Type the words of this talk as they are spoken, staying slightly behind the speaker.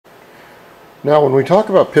Now, when we talk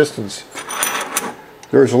about pistons,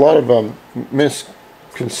 there's a lot of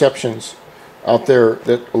misconceptions out there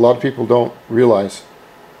that a lot of people don't realize,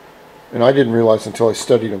 and I didn't realize until I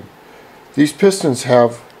studied them. These pistons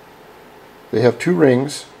have two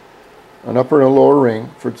rings, an upper and a lower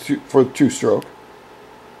ring for the two-stroke.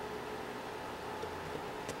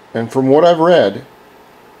 And from what I've read,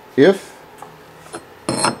 and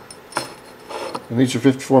these are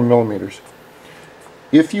 54 millimeters,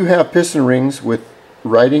 if you have piston rings with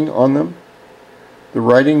writing on them, the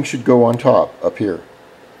writing should go on top, up here.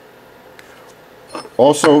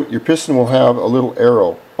 Also, your piston will have a little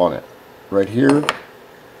arrow on it. Right here,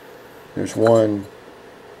 there's one.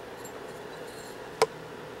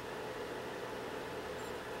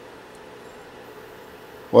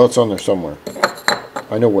 Well, it's on there somewhere.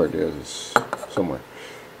 I know where it is. It's somewhere.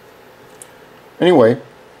 Anyway,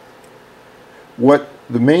 what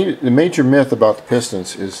the major myth about the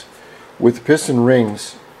pistons is, with piston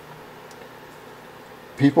rings,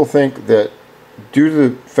 people think that due to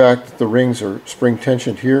the fact that the rings are spring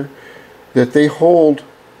tensioned here, that they hold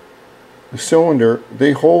the cylinder,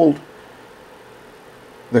 they hold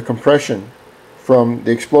the compression from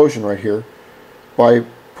the explosion right here by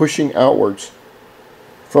pushing outwards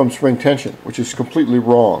from spring tension, which is completely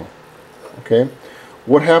wrong. Okay?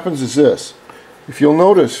 What happens is this. If you'll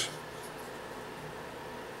notice,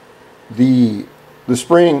 the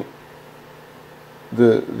spring,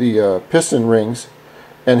 the piston rings,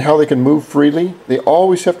 and how they can move freely, they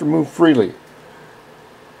always have to move freely.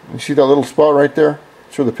 You see that little spot right there?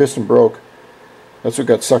 That's where the piston broke. That's what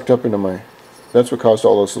got sucked up into that's what caused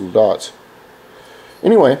all those little dots.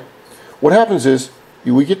 Anyway, what happens is,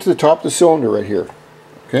 we get to the top of the cylinder right here,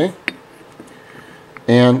 okay?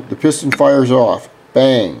 And the piston fires off.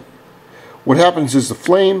 Bang! What happens is the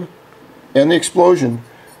flame and the explosion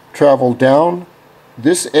travel down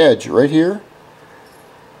this edge right here,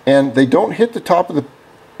 and they don't hit the top of the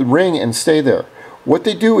ring and stay there. What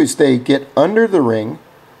they do is they get under the ring,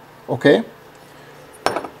 okay?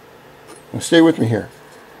 Now stay with me here.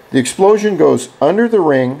 The explosion goes under the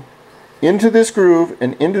ring, into this groove,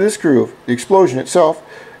 and into this groove, the explosion itself,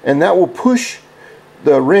 and that will push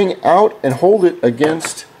the ring out and hold it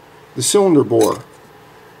against the cylinder bore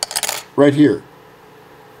right here,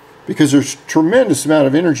 because there's tremendous amount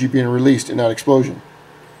of energy being released in that explosion.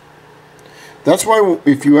 That's why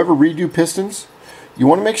if you ever redo pistons, you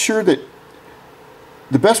want to make sure that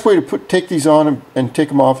the best way to take these on and take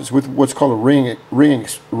them off is with what's called a ring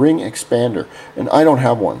expander. And I don't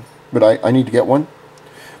have one, but I need to get one.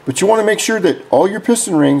 But you want to make sure that all your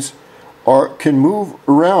piston rings can move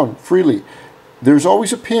around freely. There's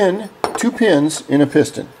always a pin, two pins in a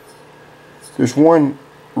piston. There's one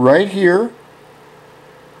right here,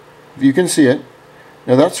 if you can see it.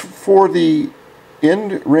 Now that's for the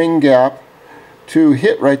end ring gap to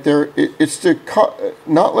hit right there. It's to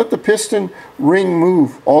not let the piston ring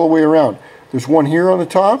move all the way around. There's one here on the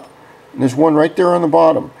top, and there's one right there on the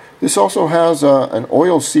bottom. This also has an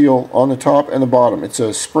oil seal on the top and the bottom. It's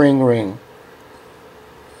a spring ring.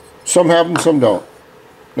 Some have them, some don't.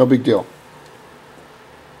 No big deal.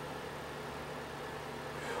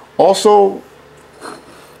 Also,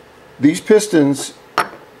 these pistons,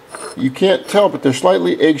 you can't tell, but they're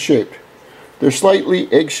slightly egg-shaped. They're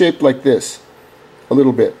slightly egg-shaped like this, a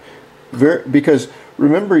little bit. Because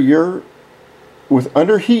remember, with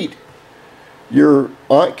under heat, your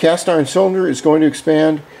cast iron cylinder is going to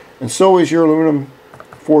expand, and so is your aluminum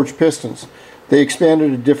forged pistons. They expand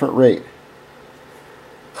at a different rate.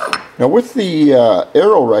 Now with the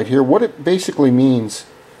arrow right here, what it basically means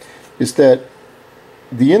is that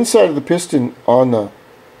the inside of the piston on the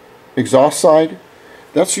exhaust side,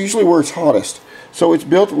 that's usually where it's hottest. So it's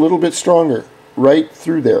built a little bit stronger right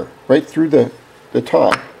through there, right through the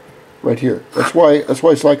top, right here. That's why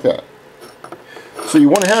it's like that. So you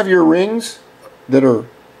want to have your rings that are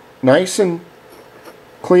nice and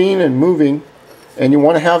clean and moving, and you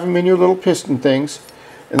want to have them in your little piston things.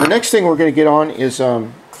 And the next thing we're going to get on is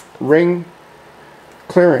ring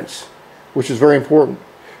clearance, which is very important.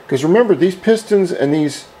 Because remember, these pistons and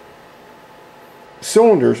these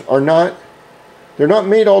cylinders they're not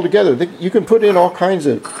made all together. You can put in all kinds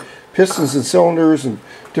of pistons and cylinders and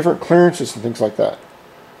different clearances and things like that.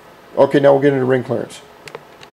 Okay, now we'll get into ring clearance.